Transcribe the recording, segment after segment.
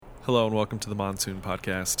Hello and welcome to the Monsoon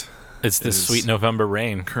Podcast. It's the sweet November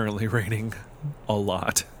rain. Currently raining a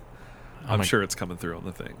lot. I'm sure it's coming through on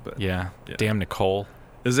the thing, but yeah. Damn Nicole.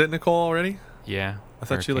 Is it Nicole already? Yeah. I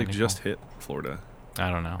thought she just hit Florida. I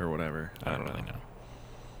don't know. Or whatever. I don't really know.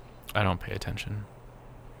 I don't pay attention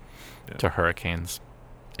to hurricanes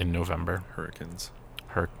in November. Hurricanes.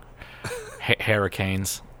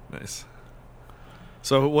 Hurricanes. Nice.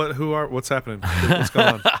 So what's happening? What's going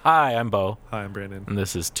on? Hi, I'm Bo. Hi, I'm Brandon. And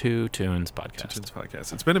this is Two Tunes Podcast. Two Tunes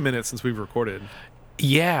Podcast. It's been a minute since we've recorded.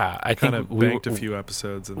 Yeah, I think kind of banked a few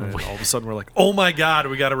episodes, and then all of a sudden we're like, "Oh my god,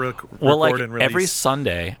 we got to record and release." Every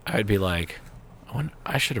Sunday, I'd be like,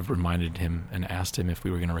 I should have reminded him and asked him if we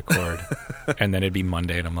were going to record, and then it'd be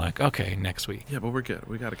Monday, and I'm like, "Okay, next week." Yeah, but we're good.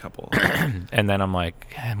 We got a couple. And then I'm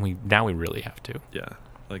like, we really have to. Yeah,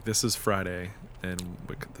 like this is Friday, and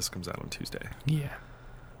this comes out on Tuesday. Yeah.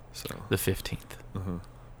 So the 15th. Uh-huh.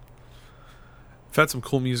 I've had some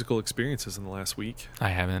cool musical experiences in the last week. I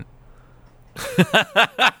haven't.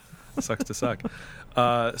 Sucks to suck.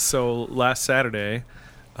 So last Saturday,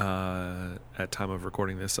 at time of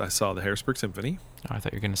recording this, I saw the Harrisburg Symphony. Oh, I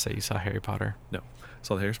thought you were going to say you saw Harry Potter. No, I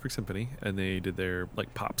saw the Harrisburg Symphony, and they did their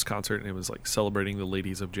Pops concert, and it was celebrating the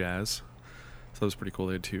ladies of jazz. So that was pretty cool.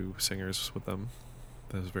 They had two singers with them.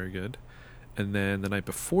 That was very good. And then the night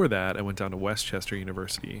before that, I went down to Westchester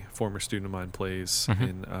University. A former student of mine plays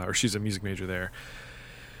or she's a music major there.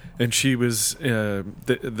 And she was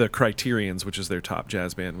the Criterions, which is their top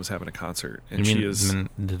jazz band, was having a concert. And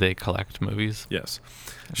do they collect movies? Yes.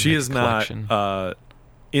 She is not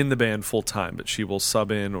in the band full time, but she will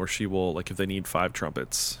sub in, or she will, if they need 5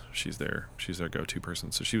 trumpets, she's their go-to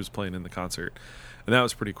person. So she was playing in the concert, and that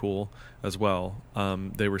was pretty cool as well.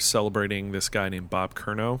 They were celebrating this guy named Bob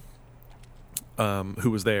Curnow, who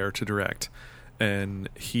was there to direct, and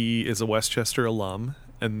he is a Westchester alum,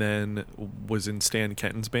 and then was in Stan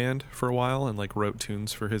Kenton's band for a while, and wrote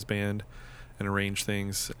tunes for his band and arranged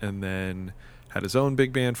things, and then had his own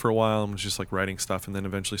big band for a while and was just writing stuff, and then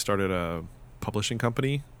eventually started a publishing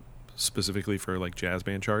company specifically for jazz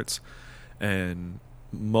band charts, and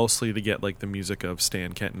mostly to get the music of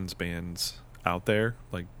Stan Kenton's bands out there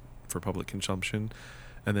for public consumption.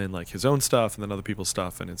 And then his own stuff, and then other people's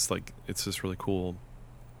stuff, and it's this really cool,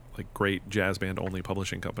 great jazz band only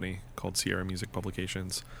publishing company called Sierra Music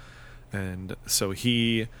Publications. And so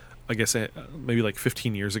he, I guess maybe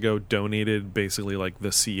 15 years ago, donated basically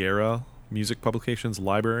the Sierra Music Publications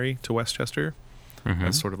library to Westchester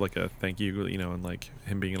as sort of a thank you, and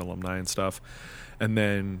him being an alumni and stuff. And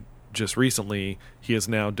then just recently, he has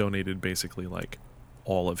now donated basically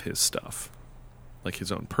all of his stuff,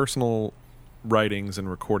 his own personal writings and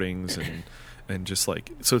recordings and just so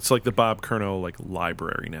it's the Bob Curnow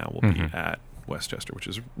library now will be at Westchester, which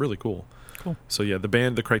is really cool. So yeah,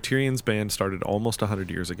 the Criterions band started almost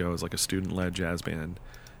 100 years ago as a student-led jazz band,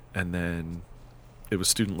 and then it was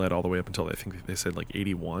student-led all the way up until I think they said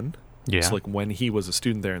 81. Yeah. So when he was a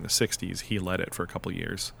student there in the 60s, he led it for a couple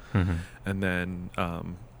years. And then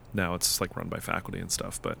now it's run by faculty and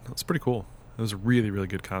stuff, but it's pretty cool. It was a really, really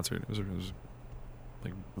good concert. It was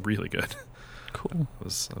really good. Cool. I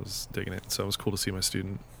was digging it. So it was cool to see my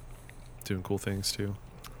student doing cool things too.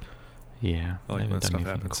 Yeah. I like when stuff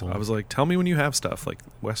happens. Cool. I was like, tell me when you have stuff.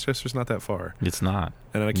 Westchester's not that far. It's not.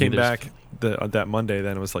 And then I came back that Monday,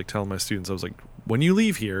 then I was telling my students, I was like, when you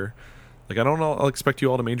leave here, I don't know, I'll expect you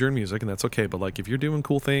all to major in music, and that's okay, but if you're doing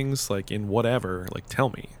cool things in whatever,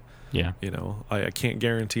 tell me. Yeah. I can't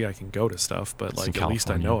guarantee I can go to stuff, but at least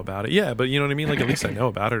I know about it. Yeah, but you know what I mean? At least I know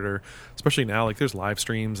about it, or especially now, there's live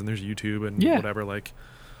streams and there's YouTube and whatever,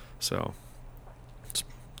 so.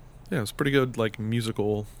 Yeah, it was a pretty good,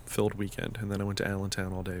 musical filled weekend. And then I went to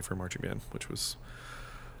Allentown all day for marching band, which was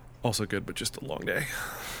also good, but just a long day.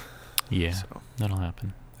 Yeah, so. That'll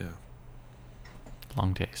happen. Yeah.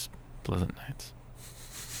 Long days, pleasant nights.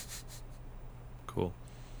 Cool.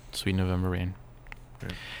 Sweet November rain.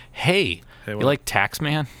 Right. Hey, you like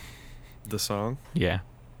Taxman? The song? Yeah.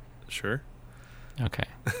 Sure. Okay.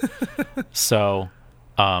 So,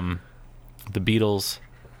 the Beatles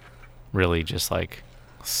really just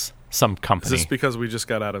some company. Is this because we just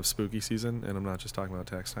got out of spooky season and I'm not just talking about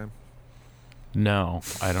tax time? No,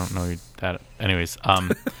 I don't know that. Anyways,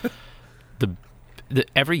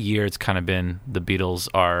 every year it's kind of been the Beatles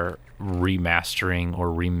are remastering or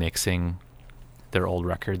remixing their old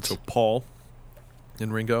records. So Paul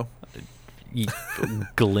and Ringo,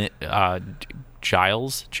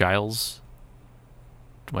 Giles.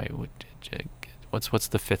 Wait, what's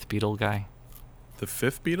the fifth Beatle guy? The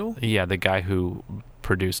fifth Beatle? Yeah, the guy who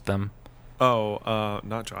produced them. Oh,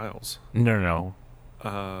 not Giles. No.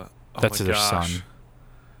 That's their son.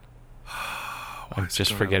 I'm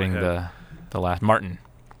just forgetting the last Martin.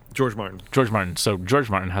 George Martin. So George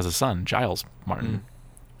Martin has a son, Giles Martin.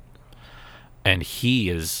 And he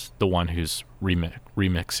is the one who's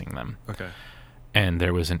remixing them. Okay. And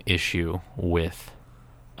there was an issue with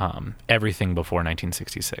everything before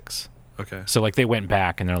 1966. Okay. So like they went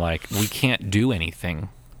back and they're like, we can't do anything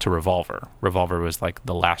to Revolver. Revolver was like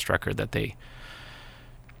the last record that they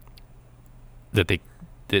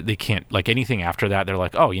can't, like anything after that. They're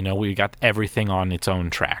like, oh, we got everything on its own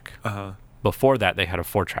track. Before that, they had a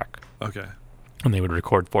 4-track. Okay. And they would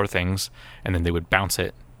record 4 things, and then they would bounce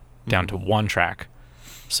it down to 1 track.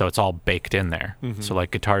 So it's all baked in there. So like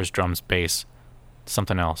guitars, drums, bass,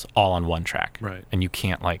 something else, all on 1 track. Right. And you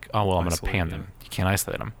can't like, oh, well, I'm going to pan them. You can't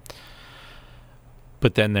isolate them.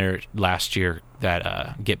 But then last year,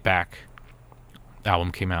 that Get Back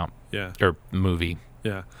album came out. Yeah. Or movie.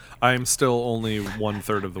 Yeah. I'm still only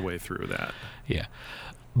 1/3 of the way through that. Yeah.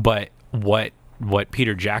 But what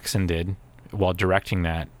Peter Jackson did while directing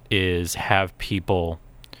that is have people,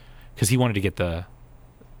 because he wanted to get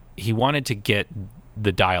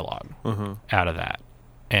the dialogue out of that.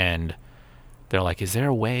 And they're like, is there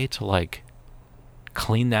a way to like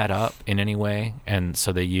clean that up in any way? And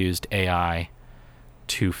so they used AI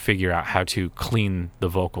to figure out how to clean the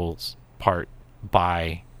vocals part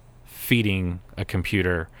by feeding a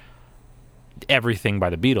computer everything by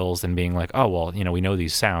the Beatles and being like, oh, well, we know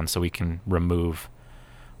these sounds, so we can remove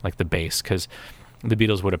like the bass, because the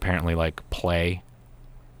Beatles would apparently like play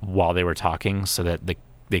while they were talking so that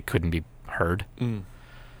they couldn't be heard.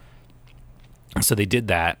 So they did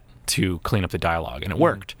that to clean up the dialogue, and it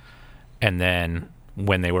worked. And then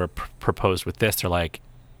when they were proposed with this, they're like,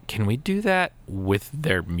 can we do that with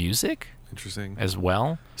their music? Interesting. As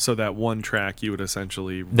well. So that 1 track you would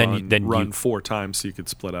essentially run 4 times, so you could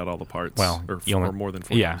split out all the parts. Well, or more than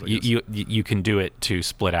 4 times. Yeah, you can do it to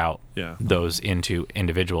split out those into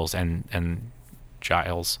individuals, and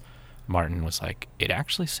Giles Martin was like, it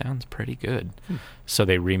actually sounds pretty good. So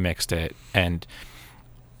they remixed it, and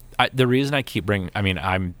the reason I keep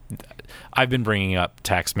I've been bringing up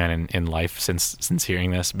Taxman in life since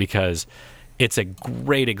hearing this, because it's a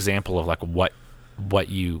great example of like what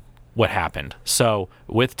happened. So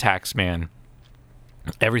with Taxman,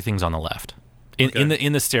 everything's on the left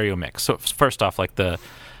in the stereo mix. So first off, like the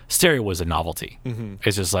stereo was a novelty.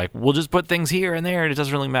 It's just like, we'll just put things here and there, and it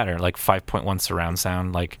doesn't really matter. Like 5.1 surround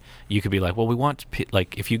sound, like you could be like, well, we want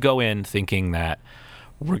like if you go in thinking that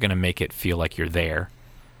we're gonna make it feel like you're there,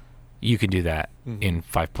 you can do that in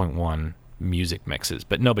 5.1 music mixes,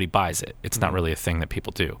 but nobody buys it. It's not really a thing that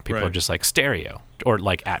people do. People are just like stereo or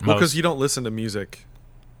like Atmos. Well, because you don't listen to music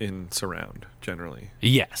in surround generally.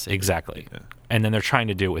 Yes, exactly. Yeah. And then they're trying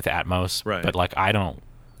to do it with Atmos, right? But like I don't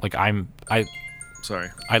like Sorry.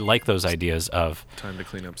 I like those ideas of time to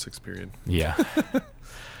clean up 6 period. Yeah.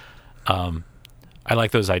 I like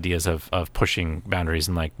those ideas of pushing boundaries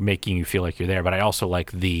and like making you feel like you're there, but I also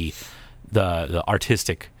like the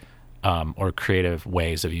artistic or creative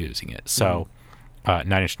ways of using it. So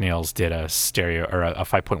Nine Inch Nails did a stereo or a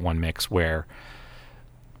 5.1 mix where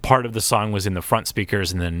part of the song was in the front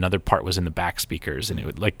speakers and then another part was in the back speakers, and it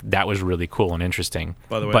would like that was really cool and interesting.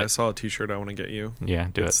 By the way, I saw a t-shirt I want to get you. Yeah,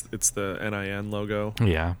 it's the NIN logo.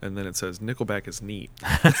 Yeah. And then it says Nickelback is neat.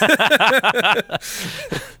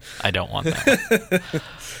 I don't want that.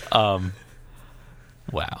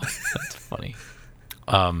 Wow, that's funny.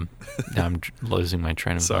 Now I'm losing my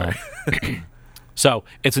train of thought. Sorry. So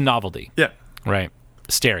it's a novelty. Yeah. Right.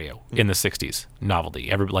 Stereo in the 60s,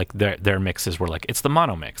 novelty. Like their mixes were like, it's the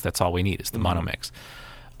mono mix. That's all we need is the mono mix.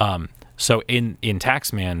 So in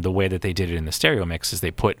Taxman, the way that they did it in the stereo mix is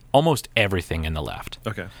they put almost everything in the left.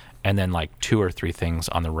 Okay. And then like 2 or 3 things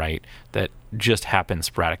on the right that just happen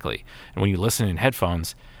sporadically. And when you listen in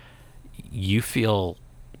headphones, you feel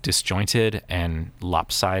disjointed and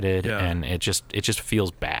lopsided, and it just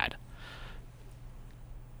feels bad.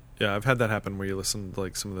 Yeah, I've had that happen where you listen to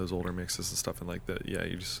like some of those older mixes and stuff, and like that. Yeah,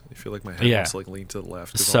 you feel like my head wants to like lean to the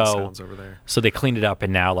left because all the sounds over there. So they cleaned it up,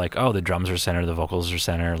 and now like, oh, the drums are center, the vocals are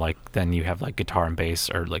center. Like then you have like guitar and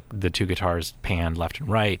bass, or like the 2 guitars panned left and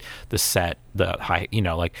right. The set, the high,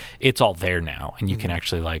 like it's all there now, and you can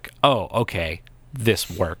actually like, oh, okay,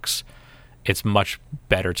 this works. It's much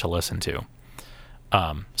better to listen to.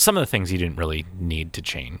 Some of the things you didn't really need to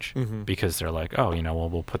change because they're like, oh, well,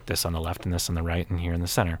 we'll put this on the left and this on the right and here in the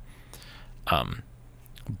center.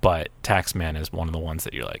 But Taxman is one of the ones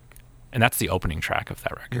that you're like, and that's the opening track of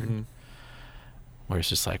that record, where it's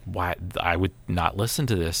just like, why I would not listen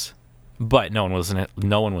to this, but no one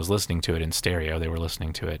was listening to it in stereo. They were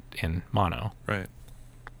listening to it in mono. Right.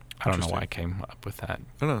 I don't know why I came up with that.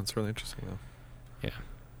 I don't know. It's really interesting though. Yeah.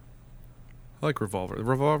 I like Revolver.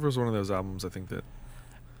 Revolver is one of those albums I think that...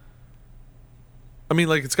 I mean,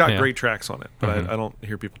 like, it's got great tracks on it, but I don't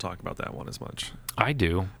hear people talk about that one as much. I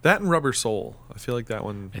do. That and Rubber Soul. I feel like that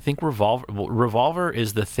one... I think Revolver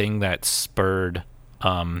is the thing that spurred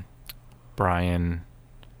Brian,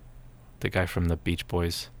 the guy from the Beach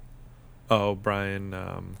Boys. Oh, Brian...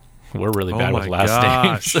 We're really bad with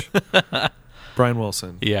last names. Brian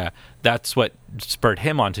Wilson. Yeah. That's what spurred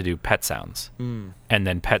him on to do Pet Sounds. Mm. And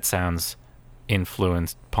then Pet Sounds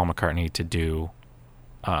influenced Paul McCartney to do...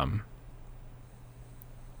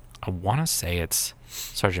 I want to say it's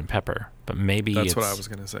Sgt. Pepper, but maybe that's what I was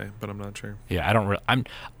going to say, but I'm not sure. Yeah, I don't.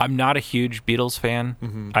 I'm not a huge Beatles fan.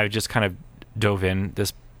 Mm-hmm. I just kind of dove in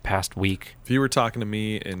this past week. If you were talking to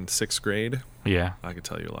me in 6th grade, yeah, I could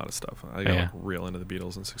tell you a lot of stuff. I got like, real into the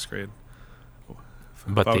Beatles in 6th grade.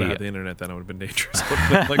 But if I would have had the internet, then it would have been dangerous.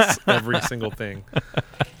 Like every single thing.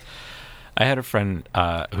 I had a friend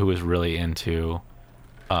who was really into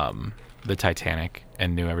the Titanic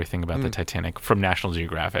and knew everything about the Titanic from National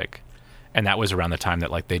Geographic, and that was around the time that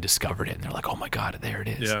like they discovered it and they're like, oh my god, there it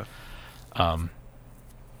is. Yeah.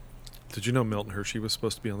 Did you know Milton Hershey was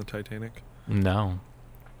supposed to be on the Titanic? No.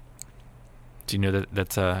 Do you know that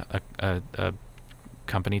that's a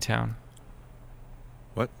company town?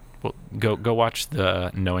 What? Well, go watch the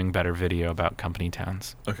Knowing Better video about company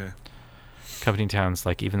towns. Okay. Company towns,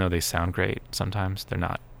 like, even though they sound great, sometimes they're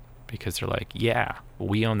not, because they're like, yeah,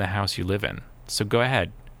 we own the house you live in, so go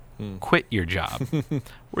ahead, quit your job. Where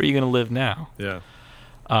are you going to live now? Yeah.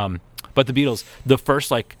 But the Beatles, the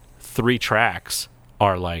first like 3 tracks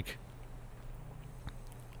are like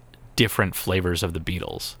different flavors of the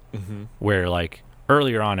Beatles, where like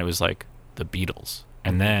earlier on it was like the Beatles,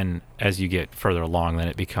 and then as you get further along, then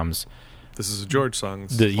it becomes this is a George song.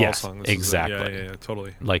 Yes, song. exactly. Yeah,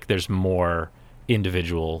 totally. Like there's more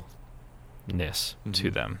individualness to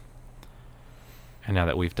them. And now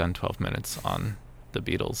that we've done 12 minutes on the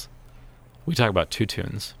Beatles, we talk about 2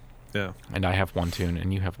 tunes. Yeah. And I have 1 tune,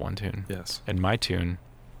 and you have 1 tune. Yes. And my tune.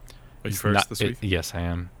 Are you first this week? Yes, I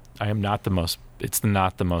am. I am not the most. It's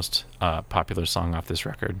not the most popular song off this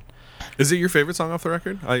record. Is it your favorite song off the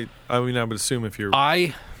record? I mean, I would assume if you're.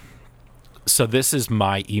 So this is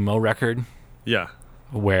my emo record. Yeah.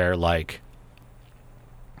 Where like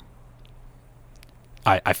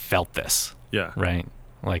I felt this. Yeah. Right.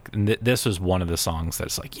 Like this was one of the songs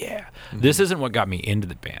that's like, yeah, this isn't what got me into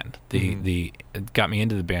the band. The got me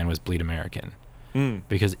into the band was Bleed American,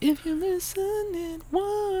 because if you listen, it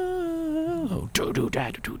whoa,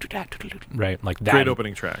 right, like that. Great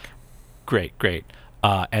opening track. Great.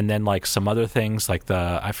 And then like some other things, like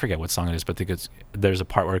I forget what song it is, but there's a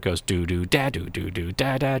part where it goes do do da do do do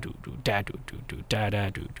da da do do da do do do da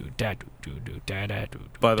da do do da do do do da da do.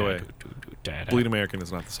 By the way, Bleed American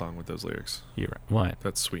is not the song with those lyrics. You're right. What?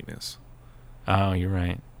 That's Sweetness. Oh, you're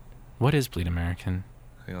right. What is Bleed American?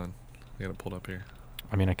 Hang on, I got it pulled up here.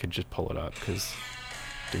 I mean, I could just pull it up because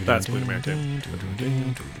that's Bleed American.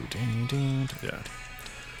 Yeah.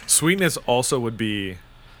 Sweetness also would be.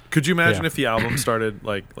 Could you imagine if the album started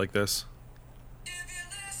like this?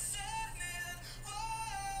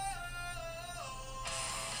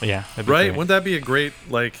 Yeah, right. Great. Wouldn't that be a great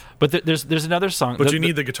like? But there's another song. But you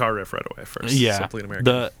need the guitar riff right away first. Yeah, Bleed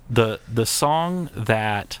American. The song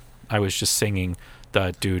that I was just singing,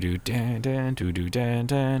 the do do dan dan do do dan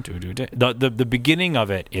dan do do dan. The beginning of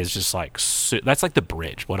it is just like that's like the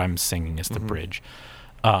bridge. What I'm singing is the bridge,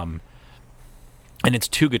 and it's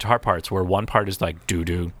 2 guitar parts where one part is like do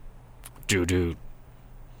do do do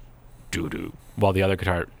do do, while the other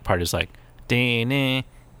guitar part is like ding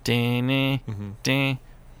ding ding.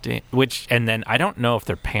 Which, and then I don't know if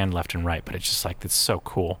they're panned left and right, but it's just like, it's so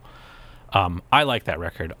cool. I like that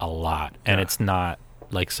record a lot, and it's not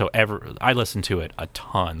like I listen to it a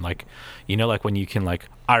ton. Like, you know, like when you can like,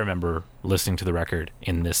 I remember listening to the record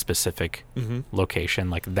in this specific location.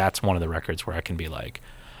 Like that's one of the records where I can be like,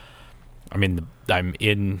 I mean,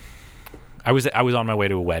 I was on my way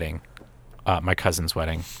to a wedding, my cousin's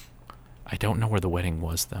wedding. I don't know where the wedding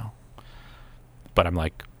was though, but I'm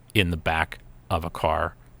like in the back of a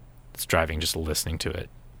car. It's driving, just listening to it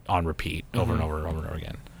on repeat over and over and over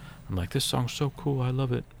again. I'm like, this song's so cool, I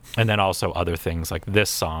love it. And then also other things like this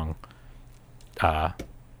song, the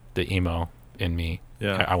emo in me.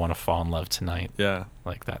 Yeah, I want to fall in love tonight. Yeah,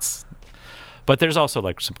 like that's. But there's also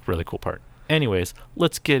like some really cool part. Anyways,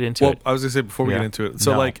 let's get into it. I was gonna say before we get into it.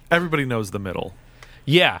 So like everybody knows The Middle.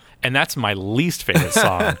 Yeah, and that's my least favorite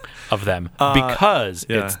song of them because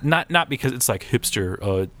it's not because it's like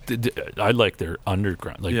hipster. I like their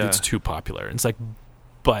underground. Like it's too popular. It's like,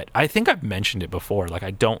 but I think I've mentioned it before. Like I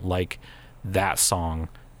don't like that song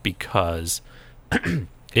because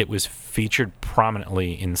it was featured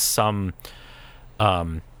prominently in some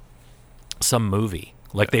movie.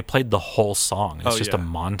 Like they played the whole song. It's just a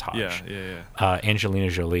montage. Yeah. Angelina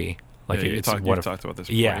Jolie. Like you've talked about this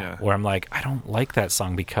before. Yeah, where I'm like, I don't like that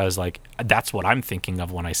song because like that's what I'm thinking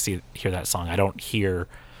of when I hear that song. I don't hear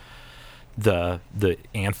the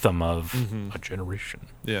anthem of a generation.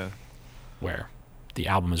 Yeah. Where the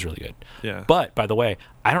album is really good. Yeah. But by the way,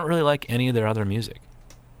 I don't really like any of their other music.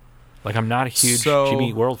 Like I'm not a huge Jimmy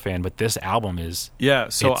Eat World fan, but this album is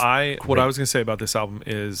what I was going to say about this album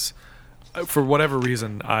is, for whatever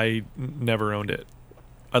reason, I never owned it.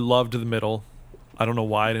 I loved the middle. I don't know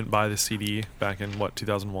why I didn't buy the CD back in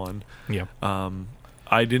 2001. Yeah.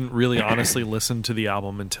 I didn't really honestly listen to the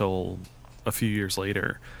album until a few years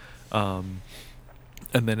later, and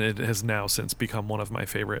then it has now since become one of my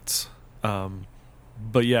favorites.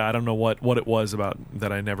 But yeah, I don't know what it was about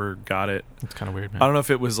that I never got it. It's kind of weird, man. I don't know if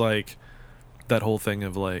it was like that whole thing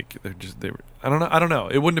of like I don't know.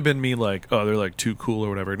 It wouldn't have been me like, oh, they're like too cool or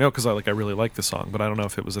whatever. No, because I really like the song, but I don't know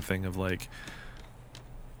if it was a thing of like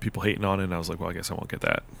people hating on it, and I was like, well, I guess I won't get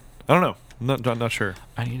that. I don't know. I'm not sure.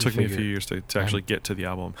 It took me a few years to actually get to the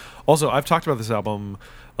album. Also, I've talked about this album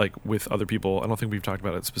like with other people. I don't think we've talked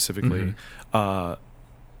about it specifically.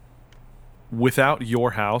 Without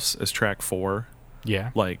Your House as track 4,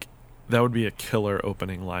 like that would be a killer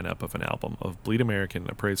opening lineup of an album of Bleed American,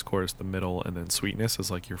 A Praise Chorus, The Middle, and then Sweetness as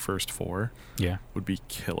like your first 4. Yeah, would be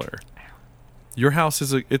killer. Your House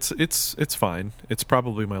is it's fine. It's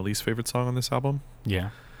probably my least favorite song on this album. Yeah.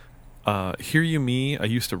 Hear You Me, I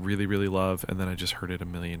used to really, really love, and then I just heard it a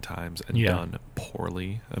million times and done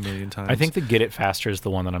poorly a million times. I think the Get It Faster is the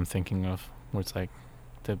one that I'm thinking of, where it's like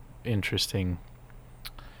the interesting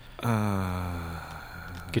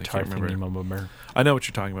guitar thing. I know what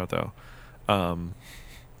you're talking about though.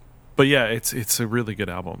 But yeah, it's a really good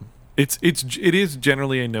album. It is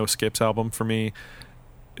generally a no skips album for me,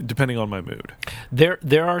 depending on my mood.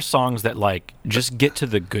 There are songs that like just get to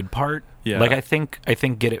the good part. Yeah. Like I think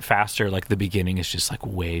Get It Faster, like the beginning is just like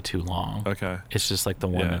way too long. Okay. It's just like the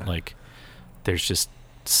one that like there's just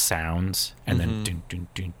sounds and then dun, dun,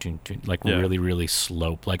 dun, dun, dun, like really, really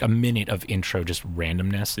slow, like a minute of intro, just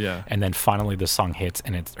randomness. Yeah. And then finally the song hits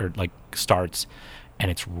and starts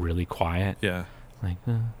and it's really quiet. Yeah. Like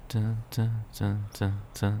dun, dun, dun, dun, dun,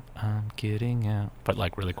 dun, I'm getting out. But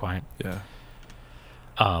like really quiet. Yeah.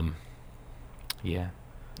 Yeah.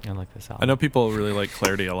 I like this album. I know people really like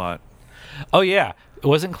Clarity a lot. Oh yeah.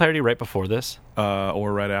 Wasn't Clarity right before this?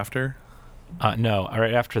 Or right after? No,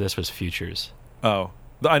 right after this was Futures. Oh.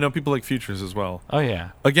 I know people like Futures as well. Oh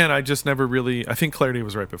yeah. Again, I just never really I think Clarity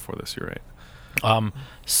was right before this, you're right.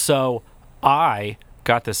 So I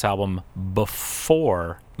got this album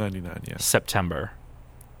before 99, yeah. September,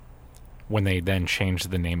 when they then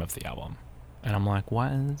changed the name of the album. And I'm like, why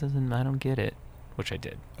doesn't I don't get it. Which I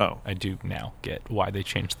did. Oh. I do now get why they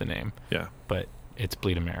changed the name. Yeah. But it's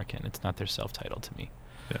Bleed American. It's not their self-titled to me.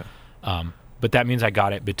 Yeah. But that means I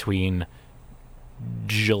got it between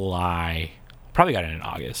July, probably got it in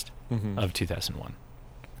August of 2001.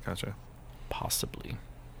 Gotcha. Possibly.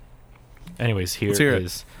 Anyways, here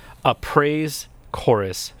is A Praise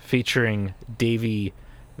Chorus featuring Davy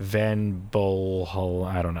Van Bolhull.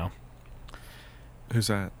 I don't know. Who's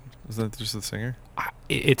that? Is that just the singer?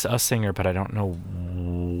 It's a singer, but I don't know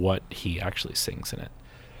what he actually sings in it.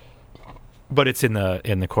 But it's in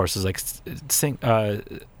the chorus. It's like sing.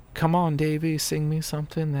 Come on, Davy, sing me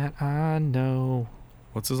something that I know.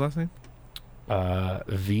 What's his last name?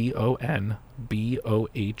 VonBohlen.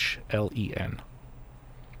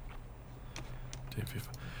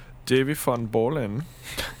 Davy Van Bohlen.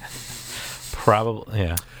 Probably,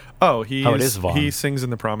 yeah. Oh, it is Vaughn. He sings in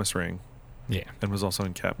The Promise Ring. Yeah. And was also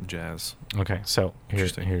in Captain Jazz. Okay, so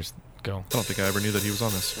here's go. I don't think I ever knew that he was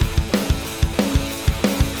on this.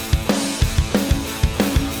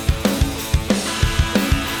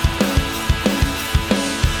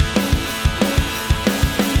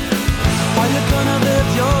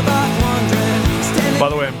 By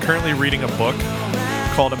the way, I'm currently reading a book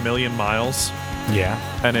called A Million Miles. Yeah.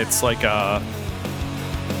 And it's like a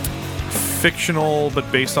fictional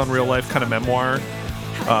but based on real life kind of memoir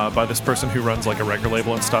by this person who runs like a record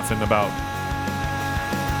label and stuff, and about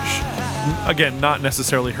again, not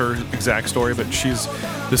necessarily her exact story, but she's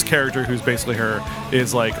this character who's basically her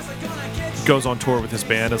is like goes on tour with this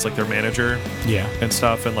band as like their manager, and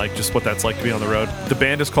stuff, and like just what that's like to be on the road. The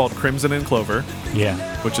band is called Crimson and Clover,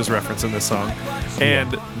 which is referenced in this song,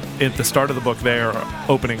 and at the start of the book they are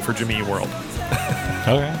opening for Jimmy Eat World.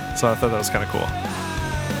 Okay. So I thought that was kind of cool.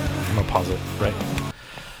 I'm gonna pause it, right?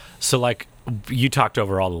 So like You talked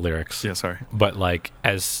over all the lyrics. Yeah, sorry. But like,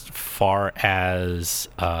 as far as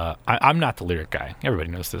I'm not the lyric guy. Everybody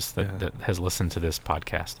knows this that has listened to this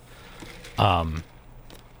podcast.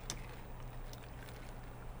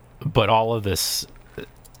 But all of this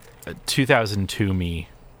 2002 me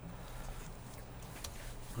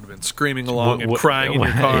would have been screaming along and crying in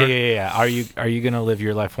your car. Yeah. Are you gonna live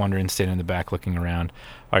your life wondering, standing in the back looking around?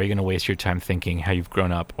 Are you gonna waste your time thinking how you've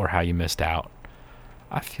grown up or how you missed out?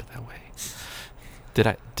 I feel that way.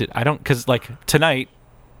 I don't, because like tonight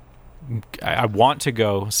I want to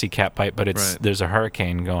go see Catbite, but there's a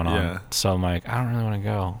hurricane going on, so I'm like, I don't really want to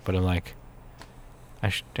go, but I'm like, I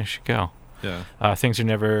should go. Yeah. Things are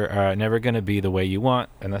never going to be the way you want,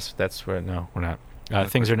 and that's where we're not.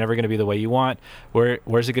 Things are never going to be the way you want.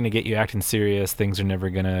 Where's it going to get you acting serious? Things are never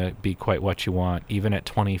going to be quite what you want. Even at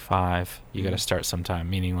 25, you got to start sometime.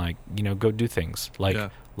 Meaning, like, go do things like.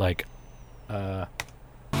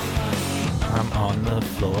 I'm on the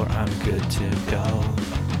floor, I'm good to go.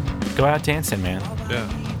 Go out dancing, man. Yeah.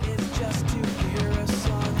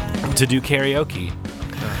 To do karaoke.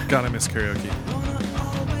 Yeah. God, I miss karaoke.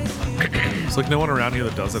 It's like no one around here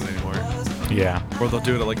that does it anymore. Yeah. Or they'll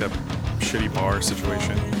do it at like a shitty bar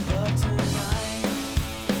situation.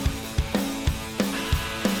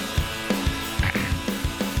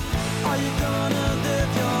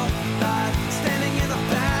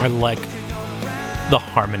 I like the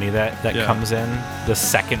harmony that comes in the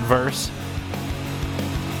second verse,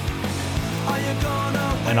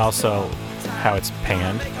 and also how it's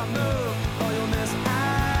panned.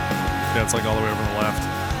 Yeah, it's like all the way over on the left.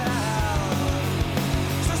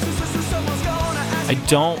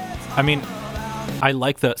 I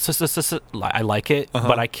like I like it,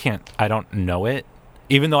 but I don't know it,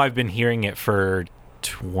 even though I've been hearing it for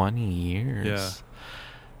 20 years. Yeah.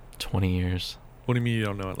 20 years. What do you mean you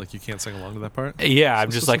don't know it? Like you can't sing along to that part? Yeah, I'm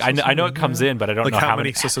just like, I know it comes in, but I don't know how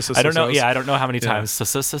many. I don't know. Yeah, I don't know how many times.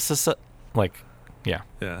 Like, yeah.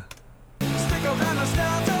 Yeah.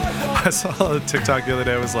 I saw a TikTok the other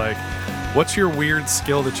day. It was like, "What's your weird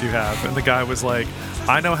skill that you have?" And the guy was like,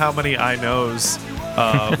 "I know how many I knows."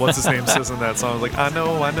 What's his name says in that song? Like, I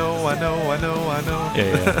know.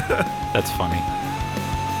 Yeah. That's funny.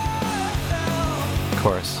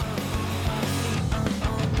 Chorus.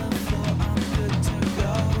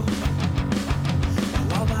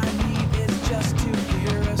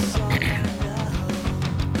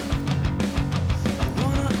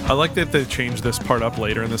 I like that they changed this part up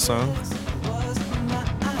later in the song.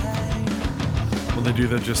 When they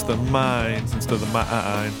do just the minds instead of the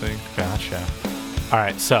mine thing. Gotcha. All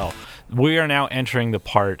right, so we are now entering the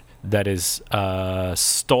part that is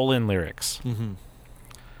stolen lyrics. Mm-hmm.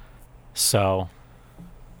 So,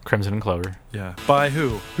 Crimson and Clover. Yeah. By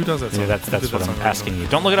who? Who does that song? Yeah, that's what I'm asking you.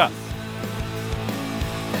 Don't look it up.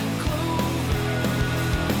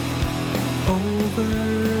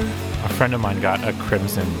 A friend of mine got a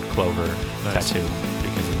Crimson Clover tattoo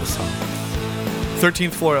because of this song.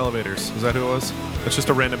 13th Floor Elevators. Is that who it was? It's just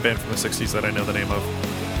a random band from the 60s that I know the name of.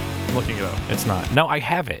 I'm looking it up. It's not. No, I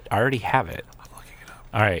have it. I already have it. I'm looking it up.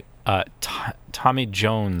 All right. Tommy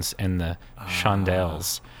Jones and the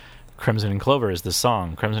Shondells. Crimson and Clover is the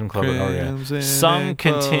song. Crimson and Clover. Crimson Some and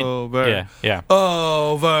Clover. Yeah.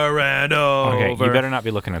 Over and over. Okay, you better not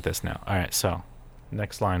be looking at this now. All right, so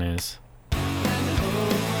next line is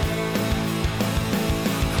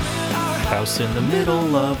house in the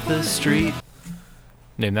middle of the street.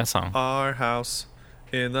 Name that song. Our house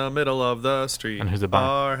in the middle of the street. And who's it by?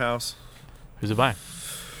 Our house. Who's it by?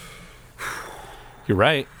 You're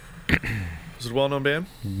right. Is it a well-known band?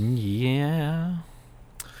 Yeah.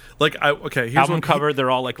 Like, here's album cover,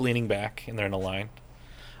 they're all like leaning back and they're in a line.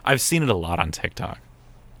 I've seen it a lot on TikTok.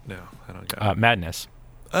 No, I don't get it. Madness.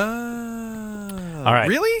 All right.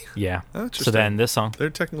 Really? Yeah. Oh, so then this song. They're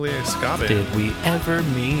technically a ska band. Did we ever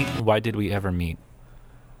meet? Why did we ever meet?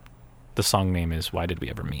 The song name is Why Did We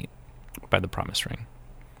Ever Meet by The Promise Ring.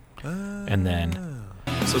 And then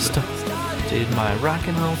did my rock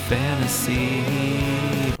and roll fantasy.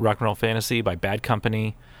 Rock and roll fantasy by Bad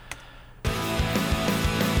Company.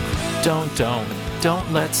 Don't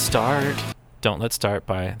let's start. Don't Let's Start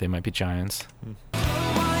by They Might Be Giants.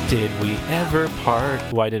 Did we ever part?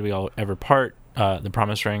 Why did we all ever part? The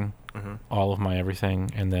Promise Ring. All of my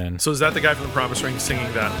everything. And then. So is that the guy from The Promise Ring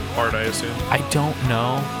singing that part, I assume? I don't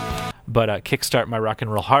know. But Kickstart My Rock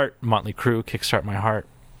and Roll Heart. Motley Crue, Kickstart My Heart.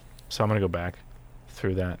 So I'm going to go back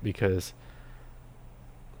through that because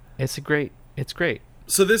it's great.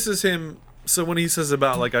 So this is him. So when he says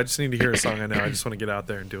about, like, I just need to hear a song I know, I just want to get out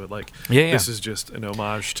there and do it, like, this is just an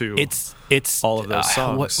homage to it's all of those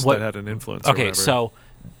songs that had an influence. Okay, so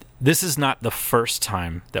this is not the first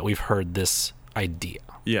time that we've heard this idea.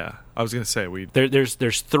 Yeah, I was gonna say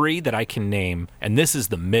there's 3 that I can name, and this is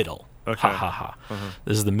the middle. Okay. Ha ha ha. Uh-huh.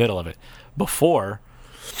 This is the middle of it. Before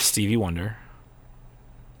Stevie Wonder,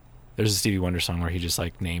 there's a Stevie Wonder song where he just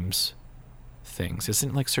like names things.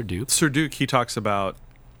 Isn't it like Sir Duke? Sir Duke, he talks about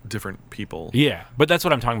different people. Yeah, but that's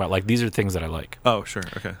what I'm talking about. Like, these are things that I like. Oh, sure.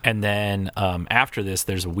 Okay. And then after this,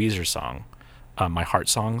 there's a Weezer song, My Heart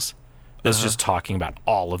Songs. That's just talking about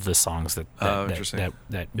all of the songs that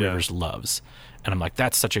Rivers loves. And I'm like,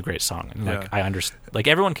 that's such a great song. And like, I understand. Like,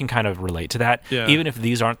 everyone can kind of relate to that. Yeah. Even if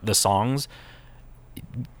these aren't the songs,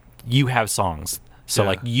 you have songs. So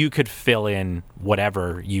like, you could fill in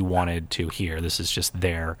whatever you wanted to hear. This is just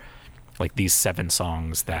their, like, these 7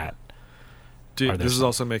 songs that. Dude, this is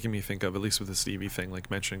also making me think of, at least with the Stevie thing, like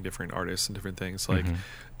mentioning different artists and different things. Like,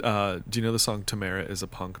 do you know the song "Tamara Is a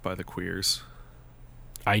Punk" by the Queers?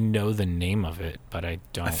 I know the name of it, but I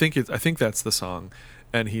don't. I think that's the song,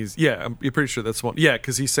 and you're pretty sure that's one. Yeah,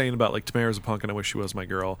 because he's saying about like Tamara's a punk and I wish she was my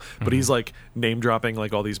girl, but he's like name dropping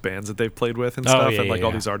like all these bands that they've played with and stuff, and like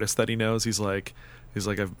all these artists that he knows. He's like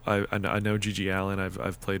I know Gigi Allen.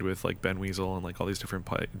 I've played with like Ben Weasel and like all these different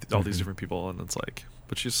these different people, and it's like,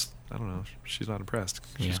 but she's, I don't know, she's not impressed.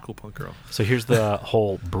 She's a cool punk girl. So here's the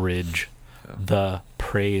whole bridge, the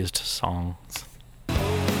praised songs.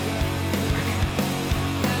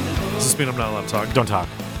 Does this mean I'm not allowed to talk? Don't talk.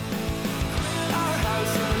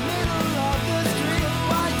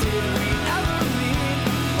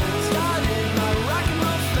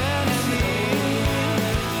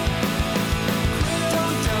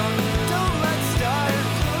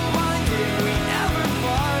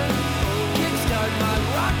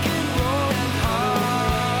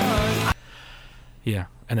 Yeah,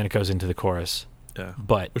 and then it goes into the chorus. Yeah,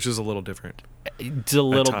 but which is a little different. It's a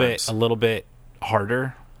little bit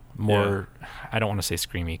harder. More, I don't want to say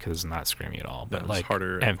screamy because it's not screamy at all, but like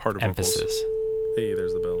harder emphasis. Vocals. Hey,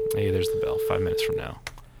 there's the bell. 5 minutes from now.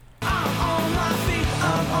 I'm on my feet,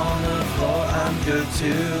 I'm on the floor, I'm good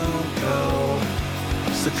to go.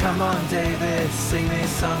 So come on, David, sing me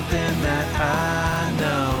something that I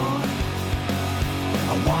know.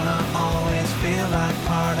 I wanna always feel like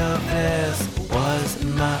part of this was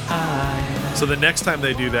mine. So the next time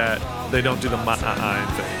they do that, they don't do the mine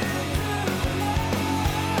thing.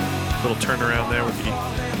 Little turnaround there with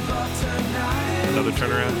another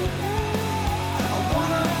turnaround. I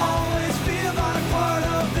wanna always feel like part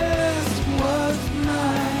of this was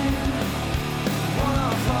mine.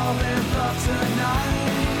 Wanna fall in love tonight.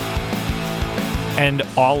 And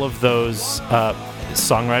all of those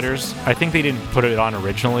songwriters, I think they didn't put it on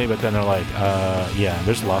originally, but then they're like,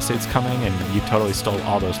 there's lawsuits coming, and you totally stole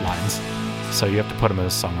all those lines, so you have to put them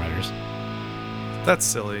as songwriters. That's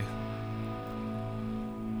silly.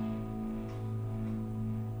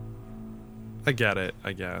 I get it,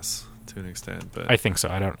 I guess, to an extent, but I think so.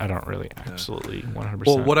 I don't really absolutely 100%.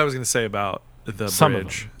 Well, what I was going to say about the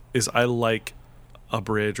bridge is I like a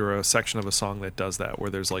bridge or a section of a song that does that,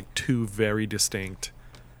 where there's like 2 very distinct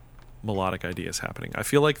melodic ideas happening. I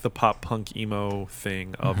feel like the pop punk emo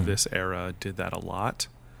thing of this era did that a lot.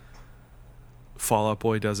 Fall Out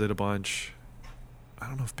Boy does it a bunch. I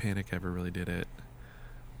don't know if Panic ever really did it.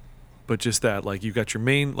 But just that, like, you got your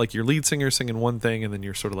main, like, your lead singer singing one thing, and then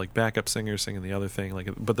your sort of like backup singer singing the other thing. Like,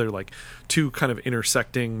 but they're like 2 kind of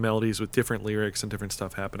intersecting melodies with different lyrics and different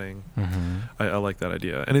stuff happening. I like that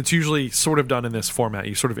idea, and it's usually sort of done in this format.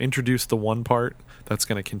 You sort of introduce the one part that's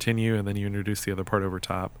going to continue, and then you introduce the other part over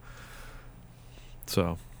top.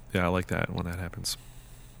 So, yeah, I like that when that happens.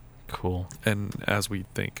 Cool. And as we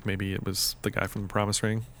think, maybe it was the guy from The Promise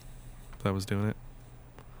Ring that was doing it.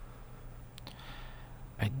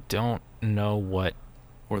 I don't know what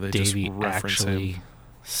or they Davey just reference actually him.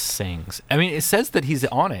 Sings. I mean, it says that he's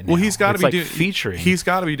on it now. Well, he's got to be like featuring. He's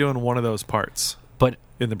got to be doing one of those parts. But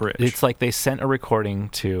in the bridge, it's like they sent a recording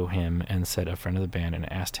to him and said a friend of the band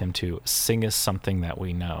and asked him to sing us something that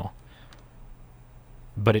we know.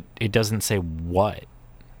 But it doesn't say what.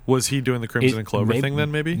 Was he doing the Crimson and Clover thing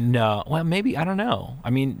then, maybe? No. Well, maybe. I don't know.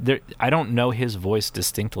 I mean, I don't know his voice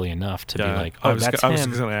distinctly enough to be like, oh, that's him. I was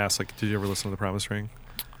going to ask, like, did you ever listen to The Promise Ring?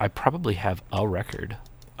 I probably have a record.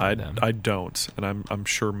 I don't, and I'm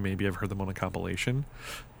sure maybe I've heard them on a compilation,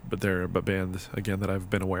 but they're a band, again, that I've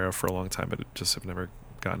been aware of for a long time, but just have never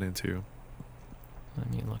gotten into. Let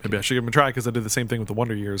me look. Maybe I should give them a try, because I did the same thing with the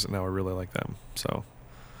Wonder Years, and now I really like them. So,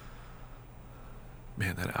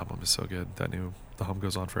 man, that album is so good. That new The Hum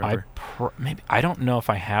Goes On Forever. Maybe I don't know if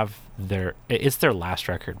I have their. It's their last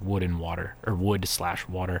record, Wood and Water, or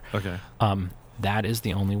Wood/Water. Okay. That is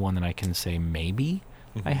the only one that I can say maybe.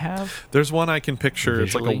 I have. There's one I can picture.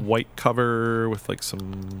 Visually. It's like a white cover with like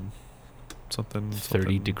something.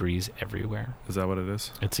 30 degrees everywhere. Is that what it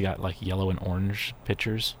is? It's got like yellow and orange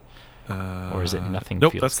pictures. Or is it Nothing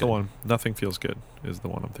Nope, Feels that's Good? The one. Nothing Feels Good is the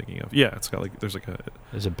one I'm thinking of. Yeah, it's got like there's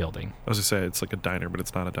a building. I was gonna say it's like a diner, but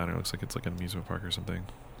it's not a diner. It looks like it's like an amusement park or something.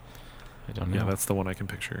 I don't know. Yeah, that's the one I can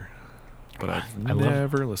picture. But I've I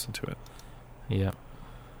never listened to it. Yeah.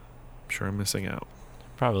 I'm sure I'm missing out.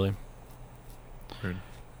 Probably. Weird.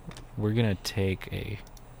 We're gonna take a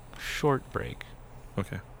short break.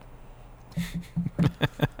 Okay.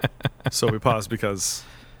 So we paused because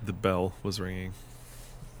the bell was ringing.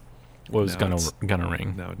 What was gonna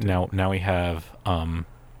ring? Now we have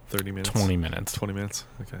 30 minutes. 20 minutes. 20 minutes.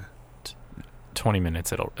 Okay. 20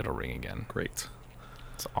 minutes. It'll ring again. Great.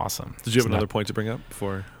 It's awesome. Did you have another point to bring up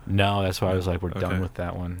before? No, that's why I was like, we're done with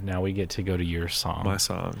that one. Now we get to go to your song. My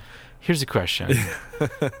song. Here's a question.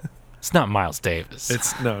 It's not Miles Davis.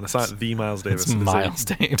 It's not the Miles Davis. It's Miles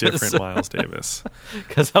Davis. Different Miles Davis.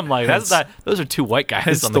 Because I'm like, those are two white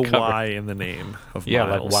guys on the cover. The Y in the name of Miles. Yeah,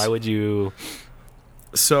 like why would you?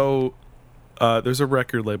 So, there's a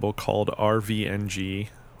record label called RVNG,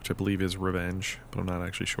 which I believe is Revenge, but I'm not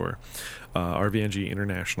actually sure. RVNG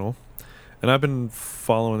International. And I've been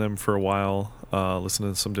following them for a while,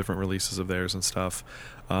 listening to some different releases of theirs and stuff.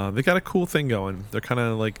 They got a cool thing going. They're kind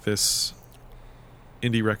of like this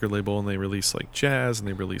indie record label, and they release like jazz, and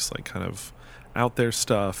they release like kind of out there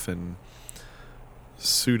stuff and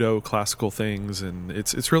pseudo classical things, and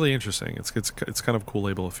it's really interesting. It's kind of a cool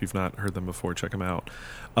label. If you've not heard them before, check them out.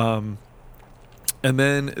 And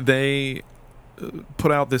then they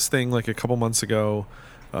put out this thing like a couple months ago,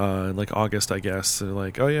 in like August, I guess. They're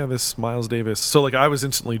like, oh yeah, this Miles Davis. So like I was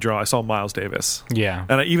instantly drawn. I saw Miles Davis. Yeah.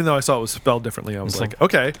 And even though I saw it was spelled differently, I was like,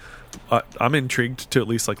 okay, I'm intrigued to at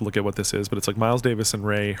least like look at what this is. But it's like Miles Davis and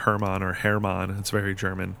Ray Herman or Herman. It's very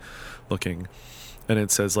German looking, and it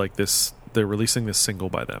says like this. They're releasing this single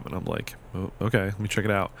by them, and I'm like, oh, okay, let me check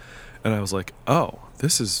it out. And I was like, oh,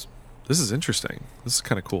 this is interesting. This is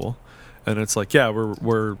kind of cool. And it's like, yeah,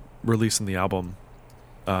 we're releasing the album.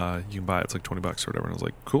 You can buy it. It's like $20 or whatever. And I was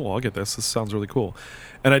like, cool, I'll get this. This sounds really cool.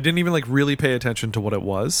 And I didn't even like really pay attention to what it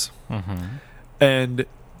was. Mm-hmm. And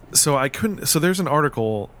so I couldn't. So there's an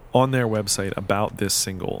article on their website about this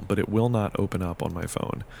single, but it will not open up on my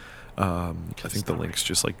phone. I think the link's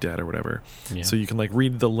just like dead or whatever. Yeah. So you can like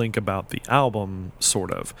read the link about the album,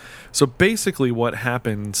 sort of. So basically, what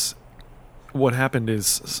happened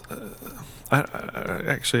is.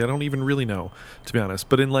 Actually, I don't even really know, to be honest.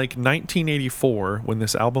 But in like 1984, when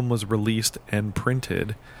this album was released and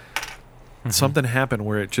printed, something happened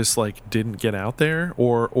where it just like didn't get out there,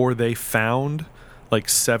 or they found like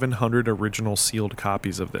 700 original sealed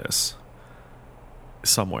copies of this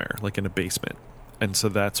somewhere, like in a basement. And so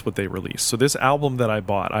that's what they released. So this album that I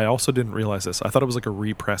bought, I also didn't realize this. I thought it was like a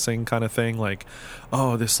repressing kind of thing, like,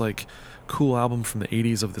 oh, this like cool album from the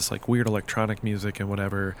 80s of this like weird electronic music and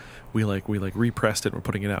whatever. We repressed it and we're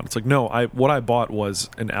putting it out. It's like, no, what I bought was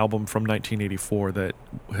an album from 1984 that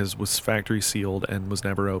was factory sealed and was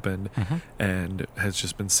never opened and has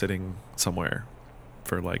just been sitting somewhere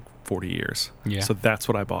for like 40 years. Yeah. So that's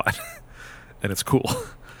what I bought. And it's cool.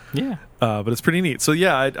 Yeah. But it's pretty neat. So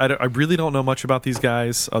yeah, I really don't know much about these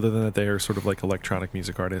guys other than that they are sort of like electronic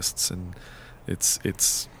music artists, and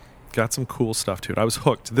it's got some cool stuff to it. I was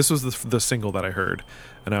hooked. This was the single that I heard,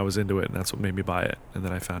 and I was into it, and that's what made me buy it. And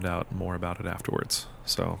then I found out more about it afterwards.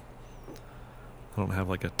 So I don't have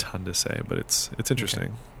like a ton to say, but it's interesting.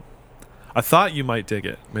 Okay. I thought you might dig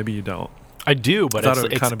it. Maybe you don't. I do, but it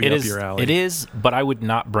would kind of be up your alley. It is, but I would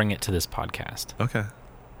not bring it to this podcast. Okay.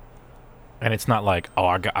 And it's not like,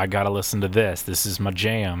 oh, I gotta listen to this. This is my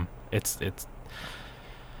jam. It's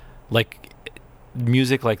like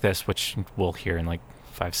music like this, which we'll hear in like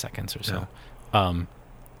 5 seconds or so,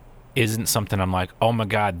 isn't something I'm like, oh my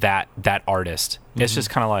god, that artist. It's just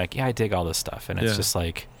kind of like, yeah, I dig all this stuff, and it's just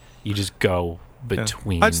like you just go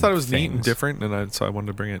between. I just thought it was neat and different, and so I wanted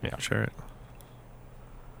to bring it, share it.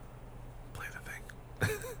 Play the thing.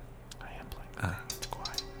 I am playing. It's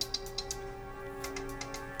quiet.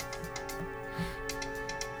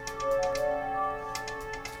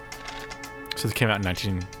 So it came out in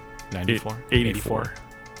 1994? 84.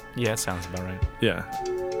 Yeah, it sounds about right. Yeah.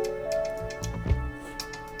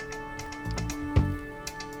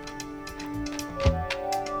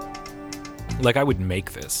 Like, I would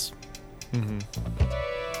make this. When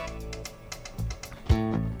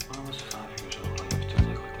I was 5 years old, I used to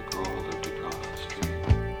look like the girl who lived across the street.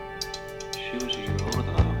 She was a year older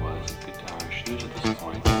than I was with guitar shoes at this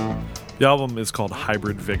point. The album is called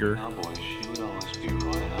Hybrid Vigor. Cowboy, she would always be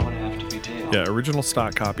right. I would have to be Dale. Yeah, original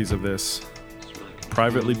stock copies of this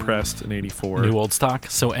privately pressed in 84. New old stock.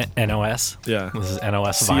 So NOS. Yeah, this is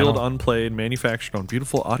NOS sealed, vinyl. unplayed, manufactured on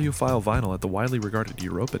beautiful audiophile vinyl at the widely regarded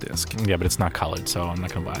Europa disc. Yeah, but it's not colored, so I'm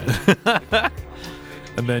not gonna buy it.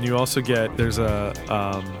 And then you also get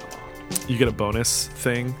you get a bonus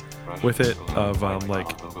thing with it of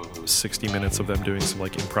like 60 minutes of them doing some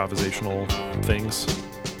like improvisational things.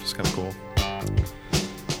 It's kind of cool.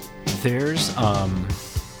 There's where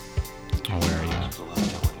are you?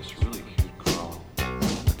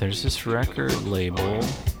 There's this record label.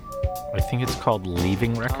 I think it's called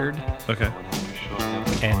Leaving Record. Okay.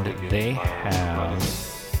 And they have.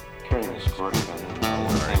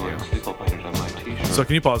 So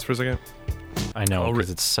can you pause for a second? I know, because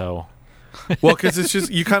it's so. Well, because it's just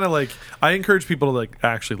you kind of like. I encourage people to like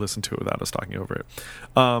actually listen to it without us talking over it.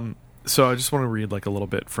 So I just want to read like a little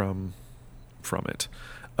bit from it.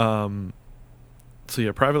 So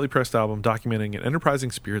yeah, privately pressed album documenting an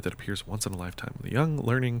enterprising spirit that appears once in a lifetime. The young,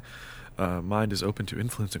 learning mind is open to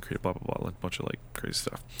influence and create blah blah blah, like a bunch of like crazy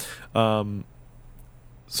stuff.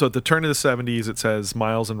 So at the turn of the 70s, it says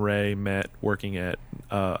Miles and Ray met working at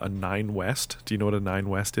a Nine West. Do you know what a Nine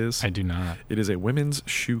West is? I do not. It is a women's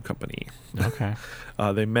shoe company. Okay.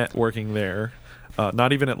 They met working there.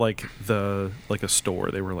 Not even at like a store.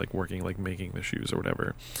 They were like working like making the shoes or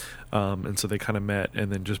whatever. And so they kind of met and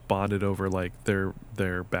then just bonded over like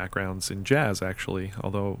their backgrounds in jazz actually.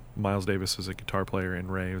 Although Miles Davis was a guitar player and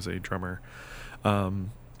Ray was a drummer.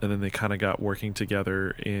 And then they kind of got working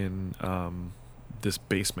together in this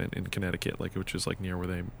basement in Connecticut, like which is like near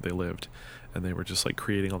where they lived, and they were just like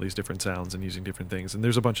creating all these different sounds and using different things. And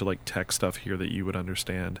there's a bunch of like tech stuff here that you would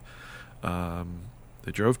understand.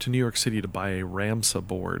 They drove to New York City to buy a Ramsa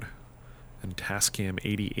board and Tascam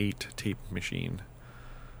 88 tape machine.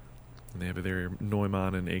 And they have their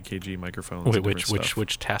Neumann and AKG microphones. Wait, which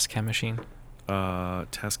Tascam machine?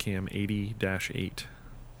 Tascam 80-8.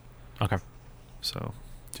 Okay. So,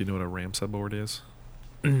 do you know what a Ramsa board is?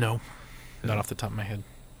 No, not off the top of my head.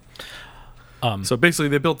 So basically,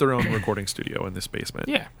 they built their own recording studio in this basement.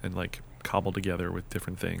 Yeah. And like cobbled together with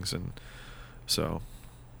different things, and so.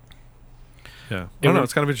 Yeah, I don't know.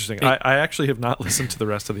 It's kind of interesting. I actually have not listened to the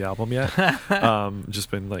rest of the album yet. Just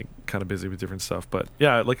been like kind of busy with different stuff. But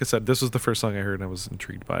yeah, like I said, this was the first song I heard, and I was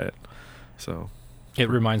intrigued by it. So it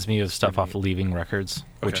reminds me of stuff off Leaving Records,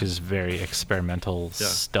 which is very experimental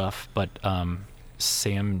stuff. But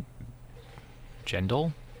Sam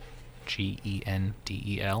Gendel,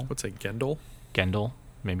 Gendel. What's a Gendel? Gendel,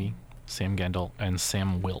 maybe Sam Gendel and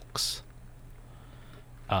Sam Wilkes.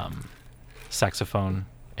 Saxophone.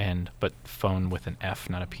 But phone with an F,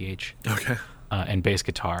 not a PH. Okay. And bass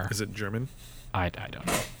guitar. Is it German? I don't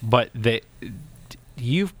know. But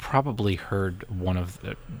you've probably heard one of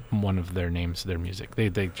their names, their music.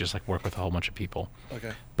 They just like work with a whole bunch of people.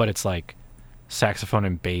 Okay. But it's like saxophone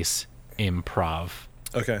and bass improv.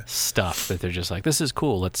 Okay. Stuff that they're just like, this is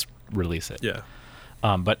cool. Let's release it. Yeah.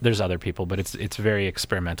 But there's other people, but it's very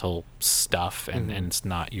experimental stuff, and it's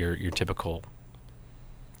not your typical.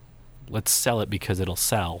 Let's sell it because it'll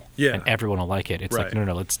sell, and everyone will like it. It's like no,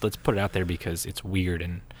 let's put it out there because it's weird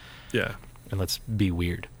and let's be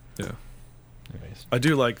weird. Yeah. Anyways. I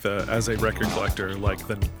do like as a record collector, like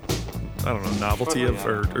the I don't know, novelty of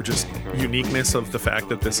or just uniqueness of the fact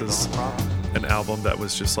that this is an album that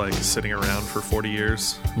was just like sitting around for 40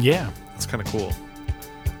 years. Yeah, it's kind of cool.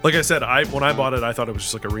 Like I said, when I bought it, I thought it was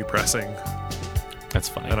just like a repressing. That's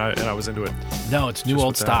funny, and I was into it. No, it's new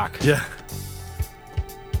old stock. Yeah.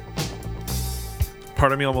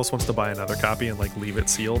 Part of me almost wants to buy another copy and like leave it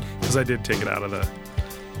sealed because I did take it out of the.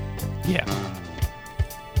 Yeah.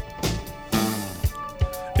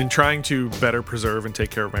 In trying to better preserve and take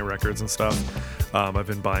care of my records and stuff, I've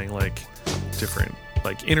been buying like different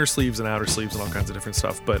like inner sleeves and outer sleeves and all kinds of different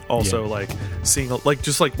stuff, but also like seeing like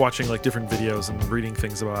just like watching like different videos and reading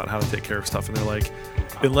things about how to take care of stuff, and they're like,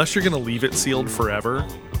 unless you're gonna leave it sealed forever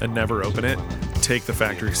and never open it, take the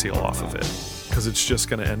factory seal off of it. Because it's just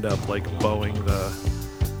going to end up like bowing the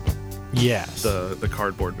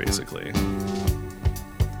cardboard basically.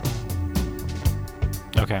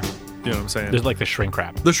 Okay. You know what I'm saying? There's like the shrink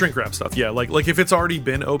wrap. The shrink wrap stuff, yeah. Like if it's already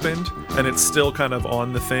been opened and it's still kind of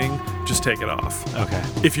on the thing, just take it off. Okay.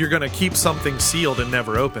 If you're going to keep something sealed and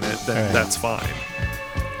never open it, then that's fine.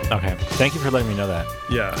 Okay. Thank you for letting me know that.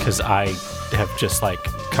 Yeah. Because I have just like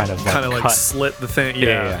kind of slit the thing.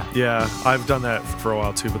 Yeah. I've done that for a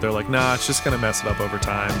while too, but they're like, nah, it's just gonna mess it up over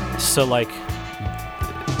time. So like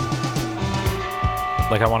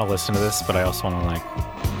I want to listen to this, but I also want to like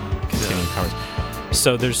continue the conversation.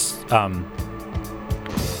 So there's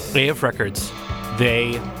AF Records.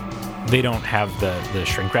 They don't have the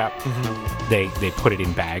shrink wrap. they put it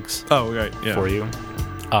in bags. Oh, right, yeah. For you.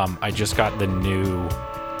 I just got the new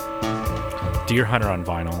Deer Hunter on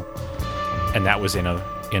vinyl, and that was in a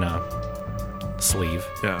sleeve.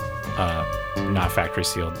 Yeah. Not factory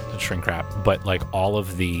sealed, shrink wrap, but like all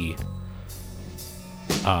of the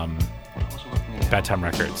Bad Time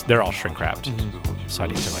Records, they're all shrink wrapped. Mm-hmm. So I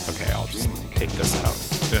need to okay, I'll just take this out.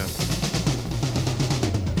 Yeah.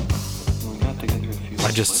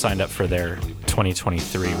 I just signed up for their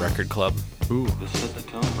 2023 record club. Ooh.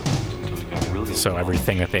 So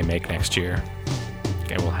everything that they make next year,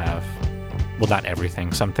 it will have. Well, not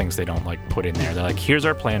everything. Some things they don't put in there. They're like, here's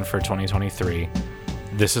our plan for 2023.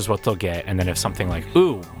 This is what they'll get. And then if something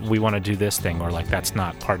ooh, we want to do this thing, or that's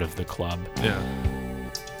not part of the club. Yeah.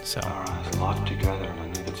 So. Our eyes locked together, and I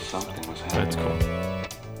knew that something was happening. That's cool.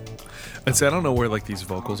 And see, I don't know where these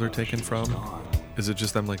vocals are taken from. Is it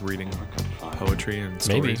just them reading poetry and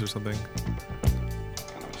stories or something?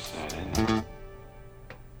 Kind of a sad ending.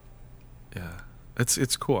 Yeah.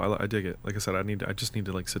 It's cool. I dig it. Like I said, I just need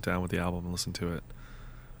to sit down with the album and listen to it.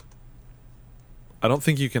 I don't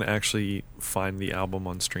think you can actually find the album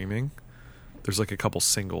on streaming. There's a couple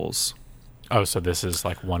singles. Oh, so this is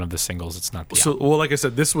one of the singles. It's not the album. Well, like I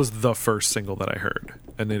said, this was the first single that I heard,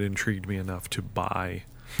 and it intrigued me enough to buy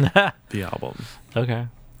the album. Okay.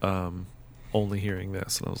 Only hearing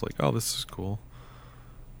this, and I was like, oh, this is cool.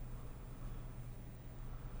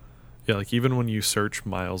 Yeah, even when you search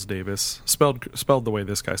Miles Davis, spelled the way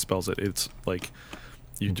this guy spells it, it's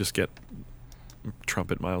you just get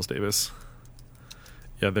trumpet Miles Davis.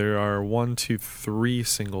 Yeah, there are 1, 2, 3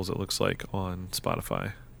 singles, it looks like, on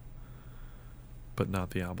Spotify, but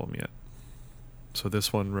not the album yet. So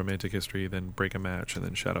this one, Romantic History, then Break a Match, and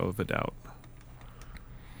then Shadow of a Doubt.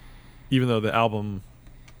 Even though the album,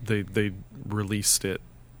 they released it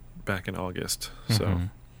back in August, so... Mm-hmm.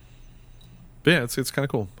 But yeah, it's kind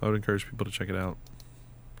of cool. I would encourage people to check it out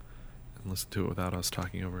and listen to it without us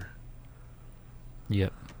talking over.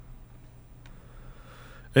 Yep.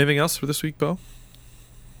 Anything else for this week, Bo?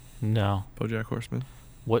 No. BoJack Horseman.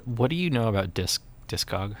 What do you know about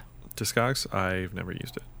Discog? Discogs? I've never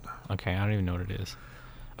used it. Okay, I don't even know what it is.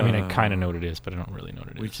 I mean, I kind of know what it is, but I don't really know what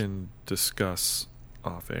it is. We can discuss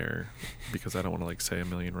off air because I don't want to say a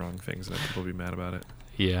million wrong things and people will be mad about it.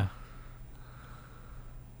 Yeah.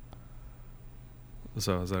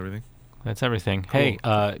 So is that everything? That's everything. Cool.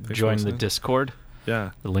 Hey, join the Discord.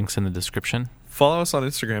 Yeah. The link's in the description. Follow us on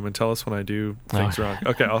Instagram and tell us when I do things wrong.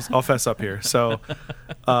 Okay, I'll fess up here. So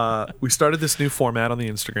we started this new format on the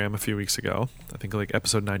Instagram a few weeks ago. I think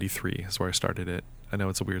episode 93 is where I started it. I know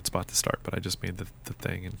it's a weird spot to start, but I just made the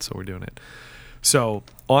thing, and so we're doing it. So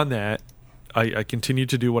on that, I continue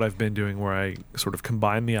to do what I've been doing, where I sort of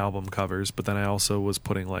combine the album covers, but then I also was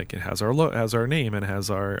putting it has our name and has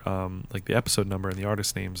our the episode number and the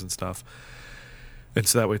artist names and stuff, and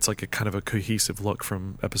so that way it's a kind of a cohesive look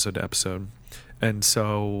from episode to episode. And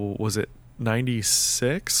so was it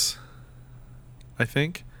 96? I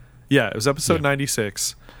think, yeah, it was episode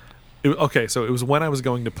 96. So it was when I was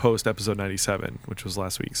going to post episode 97, which was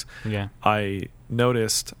last week's. Yeah. I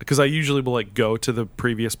noticed, because I usually will go to the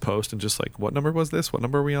previous post and just what number was this? What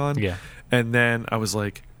number are we on? Yeah. And then I was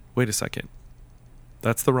like, wait a second.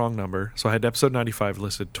 That's the wrong number. So I had episode 95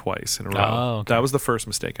 listed twice in a row. Oh, okay. That was the first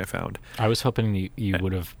mistake I found. I was hoping you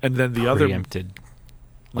would have and then the preempted.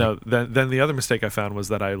 No, then the other mistake I found was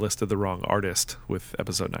that I listed the wrong artist with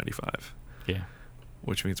episode 95. Yeah.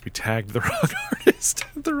 Which means we tagged the wrong artist,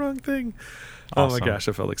 the wrong thing. Awesome. Oh my gosh,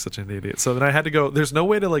 I felt like such an idiot. So then I had to go. There's no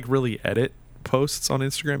way to really edit posts on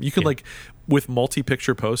Instagram. You can with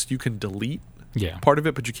multi-picture posts, you can delete part of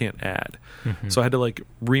it, but you can't add. Mm-hmm. So I had to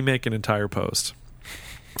remake an entire post,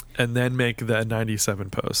 and then make the 97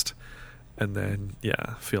 post, and then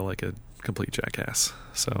feel like a complete jackass.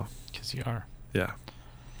 So because you are, yeah.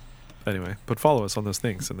 Anyway, but follow us on those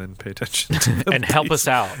things and then pay attention to them, and help us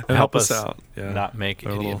out. And help us out. Yeah. Not make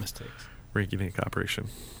idiot mistakes. Rinky-dink operation.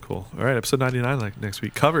 Cool. All right, episode 99 next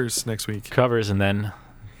week. Covers next week. Covers, and then,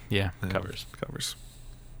 covers. Covers.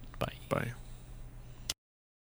 Bye. Bye.